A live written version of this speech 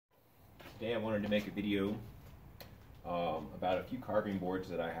Today I wanted to make a video about a few carving boards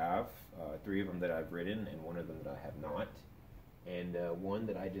that I have, 3 of them that I've ridden and 1 of them that I have not, and 1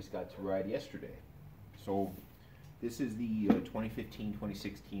 that I just got to ride yesterday. So this is the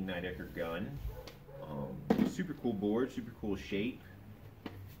 2015-2016 Nidecker Gun. Super cool board, super cool shape.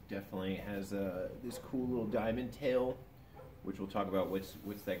 Definitely has this cool little diamond tail, which we'll talk about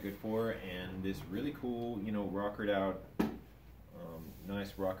what's that good for, and this really cool, you know, rockered out,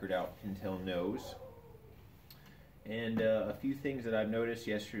 nice rockered out pintail nose. And a few things that I've noticed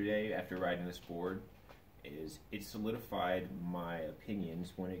yesterday after riding this board is it solidified my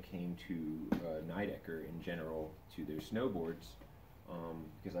opinions when it came to Nidecker in general, to their snowboards,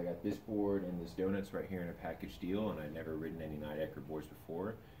 because I got this board and this donuts right here in a package deal, and I'd never ridden any Nidecker boards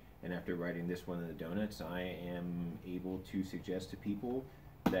before. And after riding this one and the donuts, I am able to suggest to people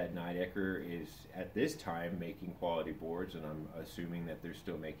that Nidecker is at this time making quality boards, and I'm assuming that they're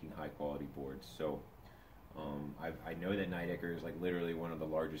still making high quality boards. So I know that Nidecker is like literally one of the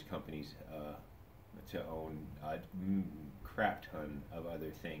largest companies to own a crap ton of other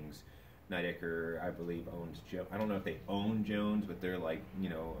things. Nidecker, I believe, owns I don't know if they own Jones, but they're like, you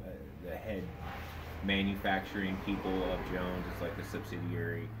know, the head manufacturing people of Jones. It's like a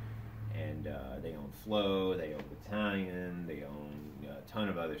subsidiary. And they own Flow, they own Bataleon, they own a ton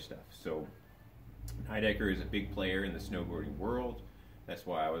of other stuff. So Nidecker is a big player in the snowboarding world. That's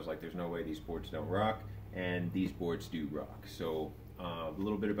why I was like, there's no way these boards don't rock, and these boards do rock. So a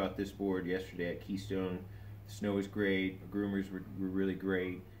little bit about this board yesterday at Keystone. The snow was great, the groomers were really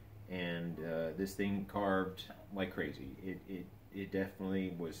great, and this thing carved like crazy. It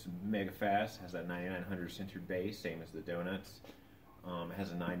definitely was mega fast, has that 9900 centered base, same as the donuts. It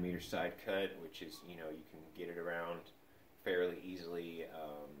has a 9-meter side cut, which is, you know, you can get it around fairly easily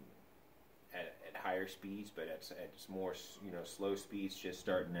at higher speeds, but at more, you know, slow speeds, just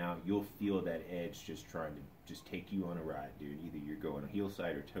starting out, you'll feel that edge just trying to just take you on a ride, dude. Either you're going heel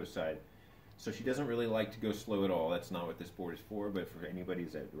side or toe side. So she doesn't really like to go slow at all. That's not what this board is for. But for anybody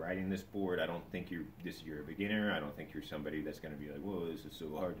that's riding this board, I don't think you're a beginner. I don't think you're somebody that's going to be like, whoa, this is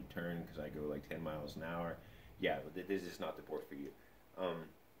so hard to turn because I go like 10 miles an hour. Yeah, but this is not the board for you.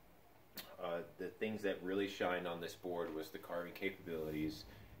 The things that really shined on this board was the carving capabilities.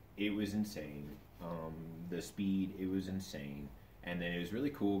 It was insane. The speed, it was insane. And then it was really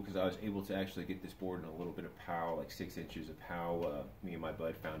cool because I was able to actually get this board in a little bit of pow, like 6 inches of pow. Me and my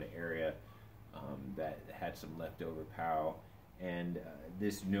bud found an area that had some leftover pow, and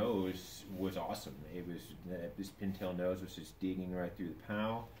this nose was awesome. It was this pintail nose was just digging right through the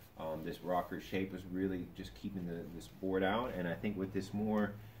pow. This rocker shape was really just keeping this board out, and I think with this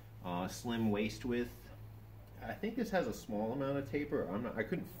more slim waist width, I think this has a small amount of taper. I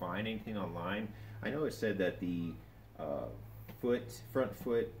couldn't find anything online. I know it said that the front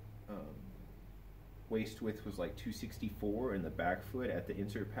foot waist width was like 264, and the back foot at the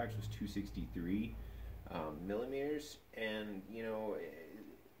insert patch was 263 millimeters, and you know,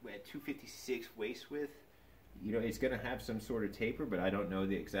 at 256 waist width, you know, it's going to have some sort of taper, but I don't know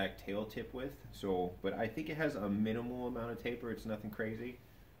the exact tail tip width. So, but I think it has a minimal amount of taper. It's nothing crazy,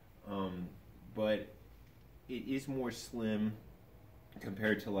 but it is more slim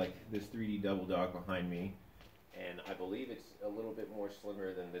compared to like this 3D double dog behind me, and I believe it's a little bit more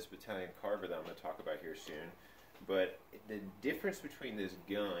slimmer than this Bataleon Carver that I'm going to talk about here soon. But the difference between this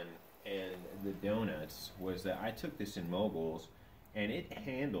gun and the donuts was that I took this in moguls, and it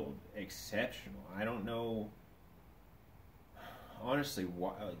handled exceptional. I don't know, honestly,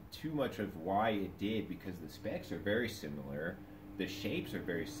 too much of why it did, because the specs are very similar, the shapes are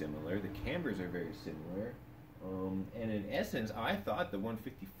very similar, the cambers are very similar, and in essence, I thought the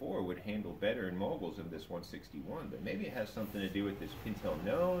 154 would handle better in moguls than this 161, but maybe it has something to do with this pintail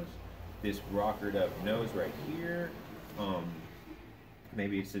nose, this rockered up nose right here.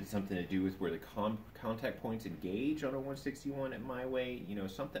 Maybe it's something to do with where the contact points engage on a 161 at my weight, you know,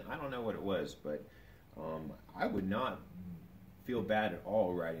 something. I don't know what it was, but I would not feel bad at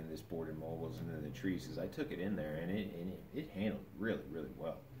all riding this board in moguls and in the trees, because I took it in there and it handled really, really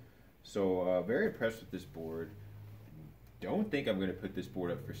well. So very impressed with this board. Don't think I'm going to put this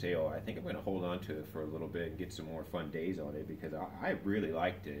board up for sale. I think I'm going to hold on to it for a little bit and get some more fun days on it, because I really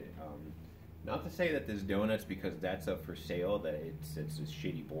liked it. Not to say that this donuts, because that's up for sale, that it's a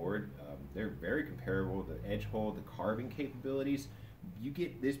shitty board. They're very comparable. The edge hold, the carving capabilities. You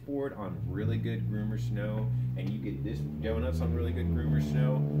get this board on really good groomer snow, and you get this donuts on really good groomer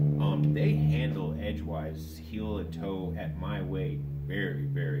snow. They handle edgewise, heel and toe at my weight, very,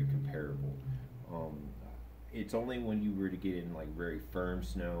 very comparable. It's only when you were to get in like very firm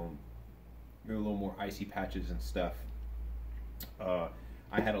snow, a little more icy patches and stuff,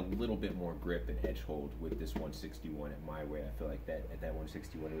 I had a little bit more grip and edge hold with this 161 at my way. I feel like that at that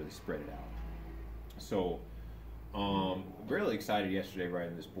 161 it really spread it out. So really excited yesterday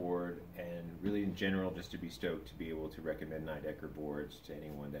riding this board, and really in general just to be stoked to be able to recommend Nidecker boards to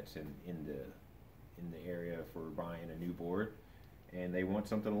anyone that's in the area for buying a new board and they want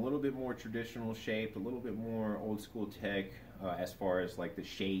something a little bit more traditional shaped, a little bit more old school tech as far as like the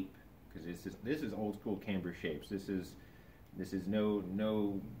shape, because this is old school camber shapes. This is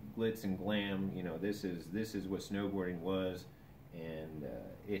no glitz and glam. You know, this is what snowboarding was, and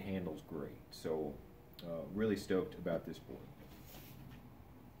it handles great. So really stoked about this board.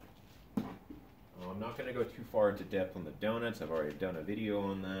 I'm not going to go too far into depth on the donuts. I've already done a video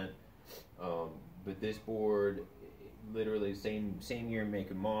on that. But this board, literally same year make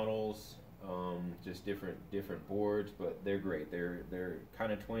and models, just different boards, but they're great. They're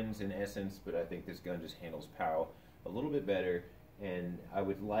kind of twins in essence, but I think this gun just handles POW a little bit better. And I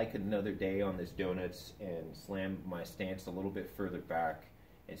would like another day on this donuts and slam my stance a little bit further back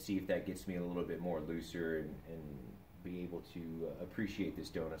and see if that gets me a little bit more looser and be able to appreciate this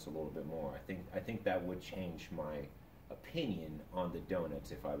donuts a little bit more. I think that would change my opinion on the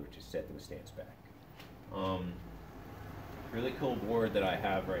donuts if I were to set the stance back. Really cool board that I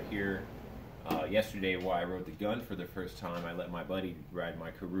have right here. Yesterday while I rode the gun for the first time, I let my buddy ride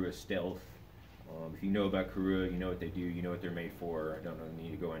my Karua Stealth. If you know about Karua, you know what they do, you know what they're made for. I don't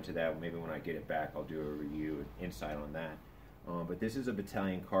need to go into that. Maybe when I get it back, I'll do a review and insight on that. But this is a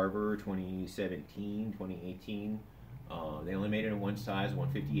Bataleon Carver 2017, 2018. They only made it in one size,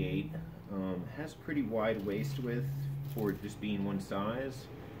 158. Has pretty wide waist width for just being one size.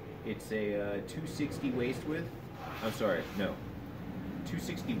 It's a 260 waist width. I'm sorry, no.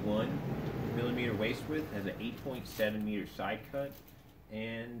 261 millimeter waist width, has an 8.7 meter side cut,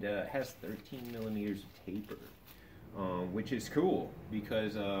 and has 13 millimeters of taper, which is cool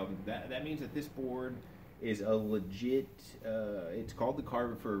because that means that this board is a legit, it's called the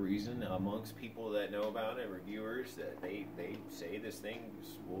Carver for a reason. Amongst people that know about it, reviewers, that they say this thing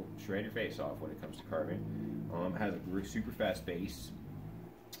will shred your face off when it comes to carving. Has a super fast base,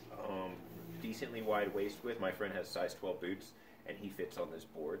 decently wide waist width. My friend has size 12 boots and he fits on this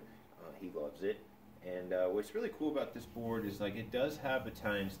board. He loves it. And what's really cool about this board is like it does have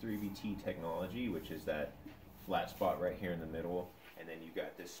Batalion's 3BT technology, which is that flat spot right here in the middle, and then you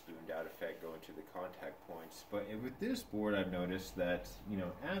got this spooned out effect going to the contact points. But with this board, I've noticed that, you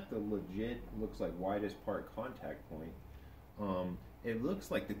know, at the legit looks like widest part contact point, it looks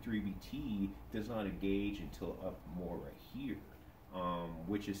like the 3BT does not engage until up more right here,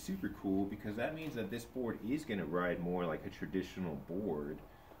 which is super cool because that means that this board is going to ride more like a traditional board.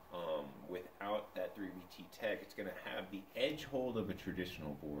 Without that 3BT tech, it's going to have the edge hold of a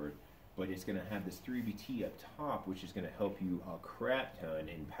traditional board, but it's going to have this 3BT up top, which is going to help you a crap ton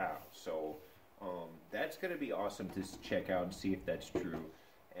in POW. So that's going to be awesome to check out and see if that's true.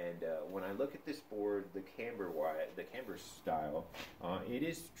 And when I look at this board, the camber style, it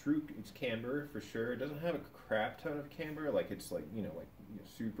is true. It's camber for sure. It doesn't have a crap ton of camber, like it's like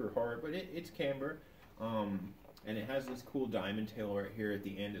super hard, but it's camber. And it has this cool diamond tail right here at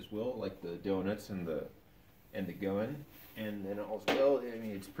the end as well, like the donuts and the gun. And then also, I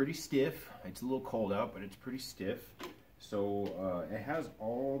mean, it's pretty stiff. It's a little cold out, but it's pretty stiff. So it has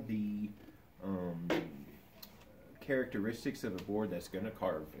all the characteristics of a board that's going to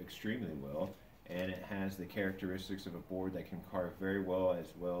carve extremely well, and it has the characteristics of a board that can carve very well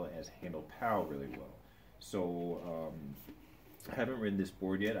as handle POW really well. So I haven't ridden this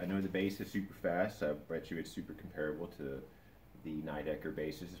board yet. I know the base is super fast. I bet you it's super comparable to the Nidecker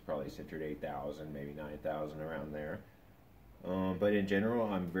bases. It's probably centered 8,000, maybe 9,000 around there. But in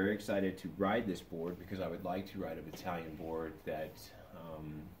general, I'm very excited to ride this board because I would like to ride a Bataleon board that,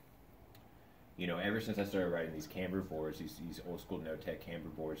 you know, ever since I started riding these camber boards, these old school no-tech camber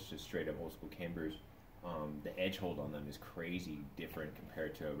boards, just straight up old school cambers, the edge hold on them is crazy different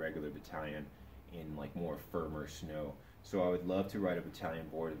compared to a regular Bataleon in like more firmer snow. So I would love to ride a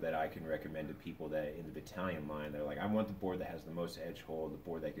Bataleon board that I can recommend to people that in the Bataleon line, they're like, I want the board that has the most edge hold, the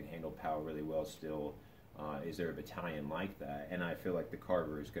board that can handle POW really well still. Is there a Bataleon like that? And I feel like the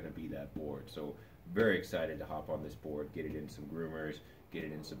Carver is going to be that board. So very excited to hop on this board, get it in some groomers, get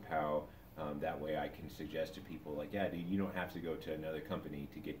it in some POW. That way I can suggest to people like, yeah, dude, you don't have to go to another company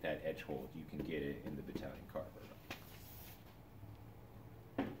to get that edge hold. You can get it in the Bataleon Carver.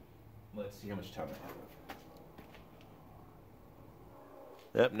 Let's see how much time I have.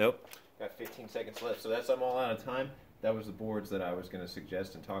 Yep, nope. Got 15 seconds left. So I'm all out of time. That was the boards that I was going to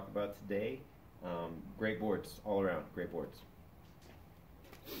suggest and talk about today. Great boards all around. Great boards.